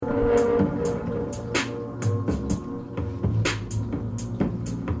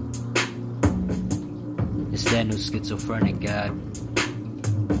new Schizophrenic guy.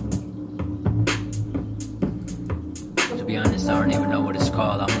 To be honest, I don't even know what it's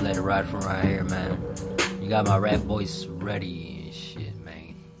called. I'm gonna let it ride from right here, man. You got my rap voice ready and shit,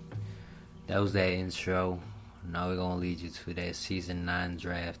 man. That was that intro. Now we're gonna lead you to that season 9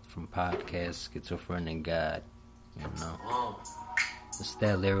 draft from podcast Schizophrenic God. You know, it's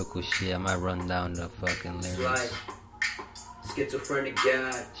that lyrical shit. I might run down the fucking lyrics. Right. Schizophrenic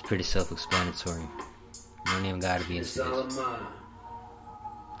God. It's pretty self-explanatory. You don't even gotta be into this.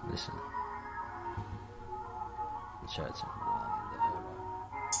 Listen. Let's try to turn it down.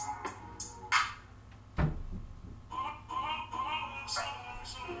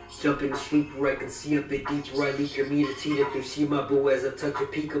 Jump in the sweeper, I can see a bit deeper. I leak your meter teeter through. See my boo as I touch a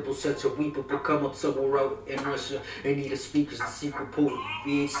peekable, such a weepable. Come up somewhere out in Russia and need a speakers, the secret pool.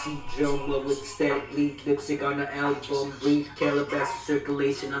 VHC drama with static lead, lipstick on the album, breathe, Calabasas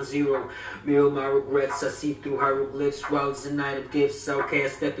circulation on zero. Mirror my regrets, I see through hieroglyphs. While it's a night of gifts,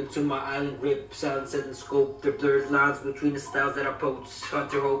 outcast step into my island grip. Silence and scope, the blurred lines between the styles that I poach.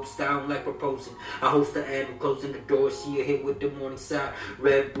 Hunter hopes down like proposing. I host the end, closing the door. See a hit with the morning side.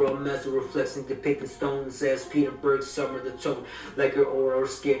 Red bro. Measure reflecting depicting stones as Peter Berg's summer the tone like her aura or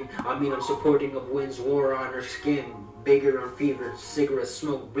skin. I mean I'm supporting of wind's war on her skin. Bigger on fever, cigarette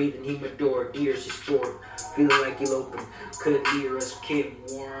smoke, breathing humidor, deer she stored, feeling like eloping. Could hear us kid,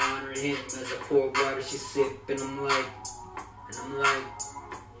 war on her him as I pour water she sip, and I'm like,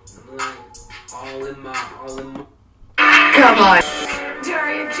 all in my. Come on.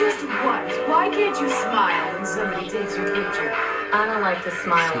 Daria, just what? Why can't you smile when somebody takes your picture? I don't like to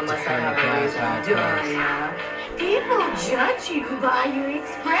smile unless I have a reason. Daria, people judge you by your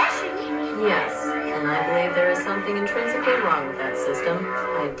expression. Yes, and I believe there is something intrinsically wrong with that system.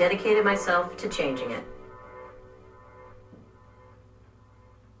 I have dedicated myself to changing it.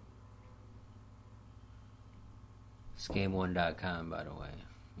 SKAeM1.com, by the way.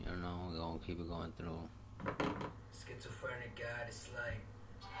 You know, we're gonna keep it going through. Schizophrenic God, it's like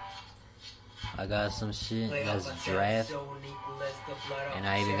I got some shit that's draft, and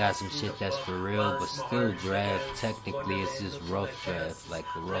I even got some shit that's for real, but still draft. Technically, it's just rough draft, like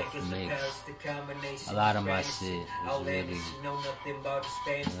a rough mix. A lot of my shit is really, you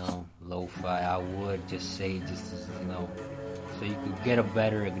know, lo-fi. I would just say, just you know, so you could get a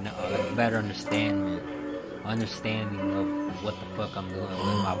better understanding of what the fuck I'm doing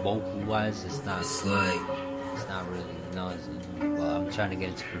with my vocal-wise. It's not really, you know, well, I'm trying to get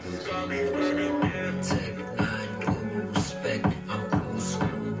into producing, you know what I'm saying? Tech 9, global respect, I'm cool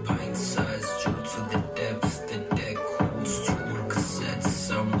school, pint size, true to the depths, the deck cools, 2 on cassettes,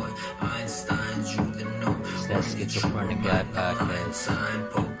 somewhat, Einstein, drew the note. It's that Schizophrenic Guy podcast. Sign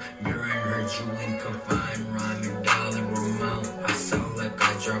poke, mirroring her Julian confined, rhyming dollar amount. I sound like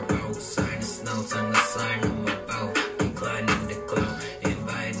I drop out, sinus notes on the sign I'm about, declining the cloud,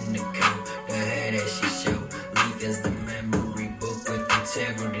 inviting the count, the head that she showed. As the memory book with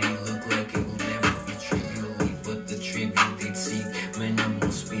integrity, look like it will never be trivially, but the tribute they'd seek,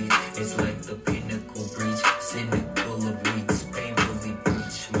 minimal speed, it's like the pinnacle breach, cynical of weeks, painfully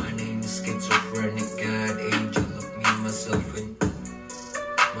breach. My name is Schizophrenic God, angel of me, myself. You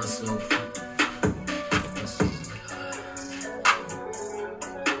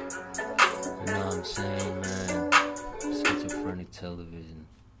know what I'm saying, man? Schizophrenic television.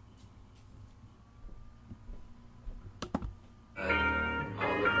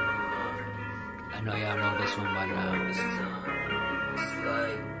 I know y'all know this one by now.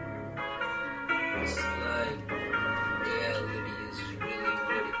 It's like reality is really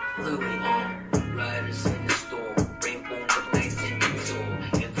Louis. Riders in the storm, rainbow the nights in the tour,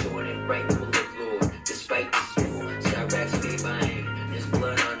 and torn and bright full of glory. Despite the storm, Cyrax made my hand. There's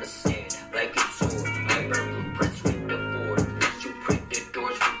blood on the sand, like it's sword. I burn blueprints with the board. You print the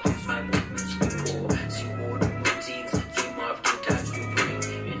doors, recruits my movements, we pour. See order routines, dream off the times we bring.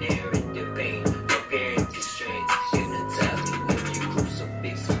 Inherit the pain.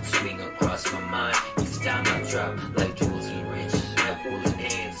 Drop like jewels and rich, apples in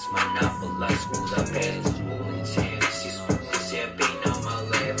hands, monopolize schools I pass, jewel in chance. She's squeezing champagne on my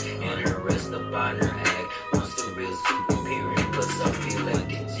lap, and her rest up on her act. Wants the real super period, cause I feel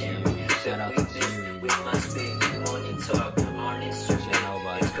like it's Jerry. Shout out to Jerry with my spit, morning talk, on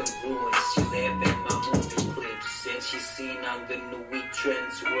Instagram. It's congruent, she laugh at my movie clips, and she's seen on the new week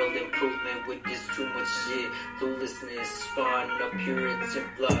trends. World improvement with this too much shit. Cluelessness, spawn a Puritan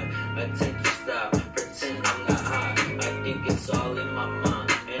flock. I tend to stop. I'm not high. I think it's all in my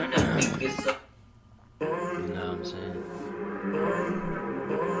mind, and I think it's all. You know what I'm saying?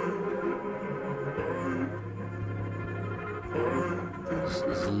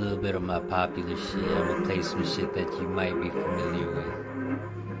 It's a little bit of my popular shit. I'm gonna play some shit that you might be familiar with.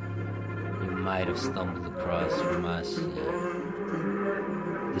 You might have stumbled across from my shit.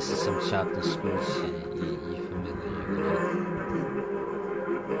 This is some chopped and screwed shit. You familiar with it?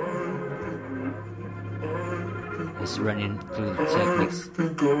 It's running through the techniques.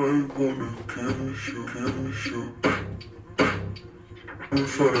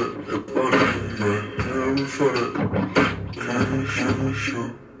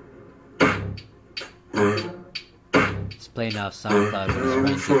 It's playing off SoundCloud, but it's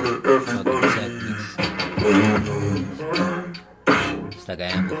running through the fucking techniques. It's like an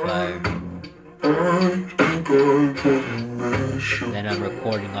amplifier. Then I'm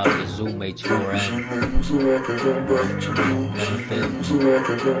recording off the Zoom H4n.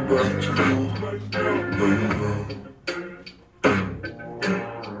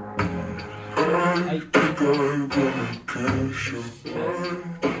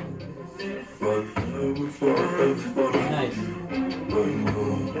 Nice.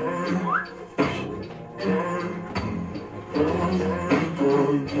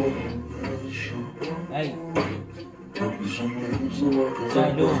 Hey. What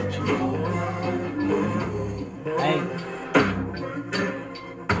y'all doing? Hey.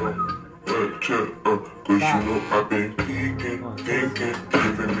 Cause you know I've been thinking,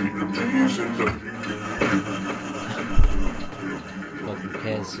 giving me the reason to Fucking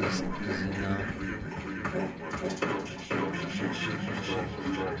cats just, you know.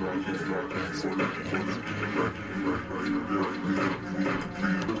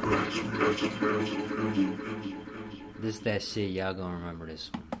 This that shit, y'all gonna remember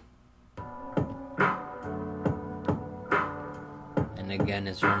this one. And again,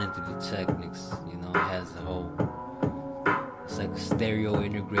 it's running through the technics, you know, it has the whole, it's like a stereo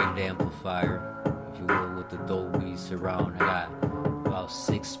integrated amplifier, if you will, with the Dolby surround. I got about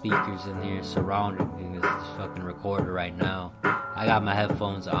 6 speakers in here surrounding this fucking recorder right now. I got my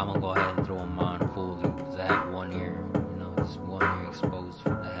headphones, I'm gonna go ahead and throw them on fully, because I have one ear, you know, just one ear exposed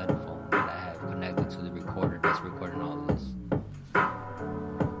from the headphone that I have connected to the recorder that's recording all this.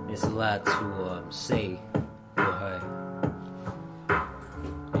 It's a lot to say, go ahead.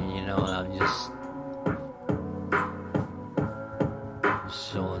 And you know, I'm just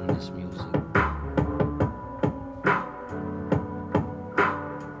showing this music.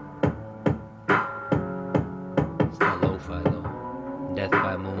 It's not lo-fi though. Death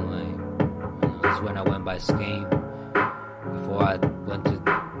by Moonlight. You know, it's when I went by SKAeM. Before I went to,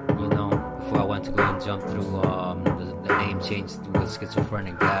 you know, before I went to go and jump through the name change through the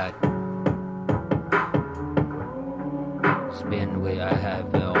Schizophrenic God. It's been the way I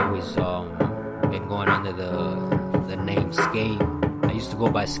have always been going under the name SKAeM. I used to go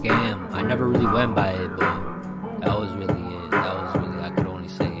by SKAeM. I never really went by it, but that was really it. That was really, I could only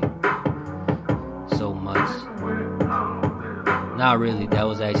say so much. Not really, that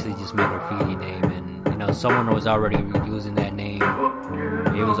was actually just my graffiti name, and you know, someone was already using that name.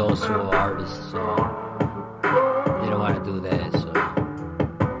 He was also an artist, so they don't want to do that, so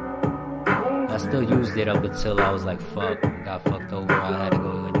I still used it up until I was like, fuck, got fucked over. I had to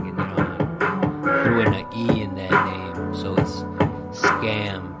go and get, you know, threw in an E in that name, so it's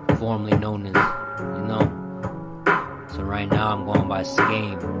SKAeM, formerly known as, you know. So right now I'm going by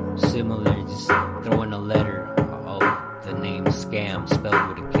SKAeM, similar, just throwing a letter of the name SKAeM spelled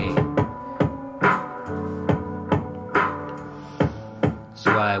with a K.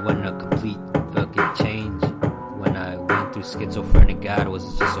 So I went a complete fucking change when I went through Schizophrenic God. It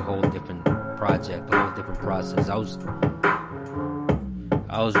was just a whole different project, a whole different process. I was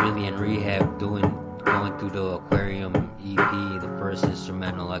really in rehab going through the Aquarium EP, the first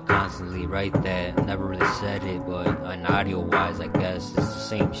instrumental. I constantly write that. Never really said it, but on audio wise, I guess it's the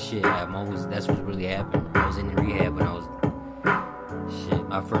same shit. That's what really happened. I was in rehab when I was shit.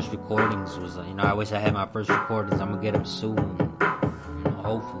 My first recordings was, you know, I wish I had my first recordings. I'm gonna get them soon, you know,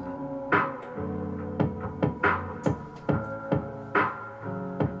 hopefully.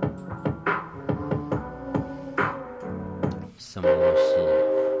 Some more shit.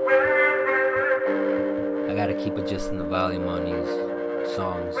 I gotta keep adjusting the volume on these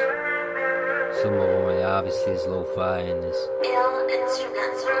songs. Some of them, obviously, is lo-fi and it's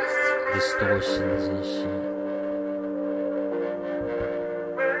distortions and shit.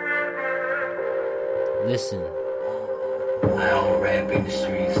 Listen. I don't rap in the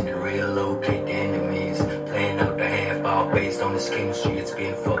streets, the real low-kick enemies. Playing out the half-ball based on this chemistry. It's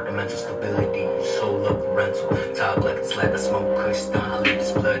being fucked, the mental stability. Soul up rental, top like it's like a smoke crystal. I leave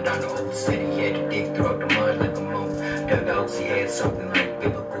this blood down the old city. Had to dig throughout the mud like a monk. Dugouts, he had something like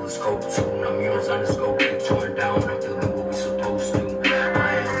biblical scope too. Now murals on his scope get torn down. I'm feeling what we supposed to.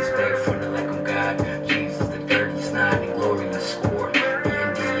 I am this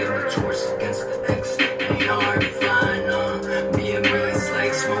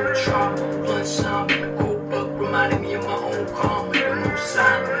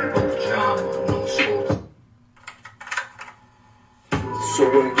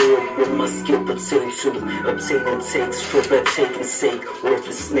to obtaining takes for breathtaking sake. Worth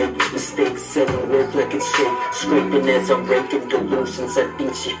a snake, mistakes, selling work like it's shake. Scraping as I'm raking delusions. I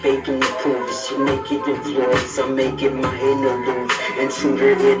think she faking the proof. She naked influence. I'm making my interludes.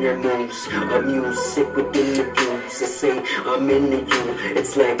 Intruder inner moves. Amused, sick within the views. I say I'm into you.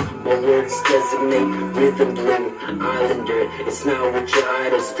 It's like my words designate rhythm blue. Islander, it's not what your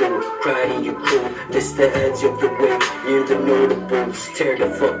idols do. Cry to your crew. This the edge of the way. Near the notables. Tear the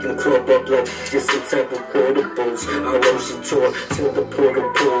fucking club up like just some type of quotables. I ocean tour till the portal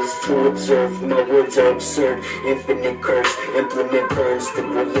pulls to observe. My words are absurd. Infinite curse. Implement burns.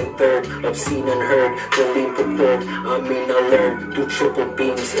 Degree in third. Obscene unheard. The lean preferred. I mean I learned through triple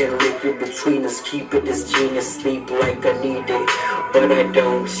beams and liquid between us. Keep it as genius. Sleep like I need it, but I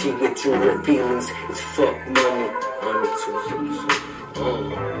don't. She withdrew her feelings. It's fuck money. On the 2 6.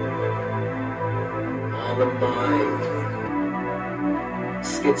 All of mine.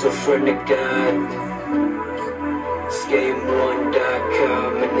 Schizophrenic God.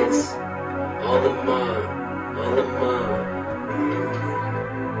 SKAeM1.com, and it's all of mine. All of mine.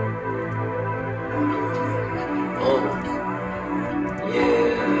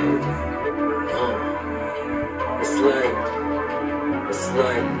 It's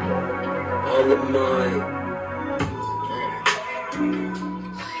like all of mine.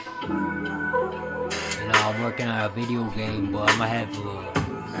 You know, I'm working on a video game, but I'ma have you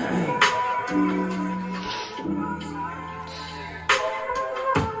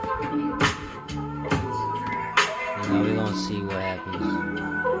know, we're gonna see what happens.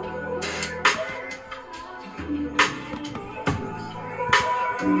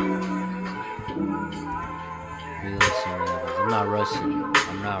 I'm not rushing.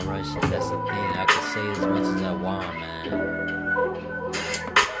 I'm not rushing. That's the thing. I can say as much as I want, man.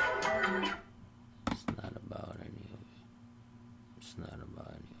 It's not about any of it. It's not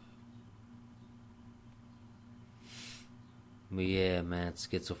about any of it. But yeah, man,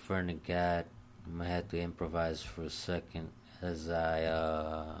 Schizophrenic God. I'm gonna have to improvise for a second as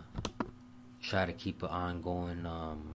I try to keep an ongoing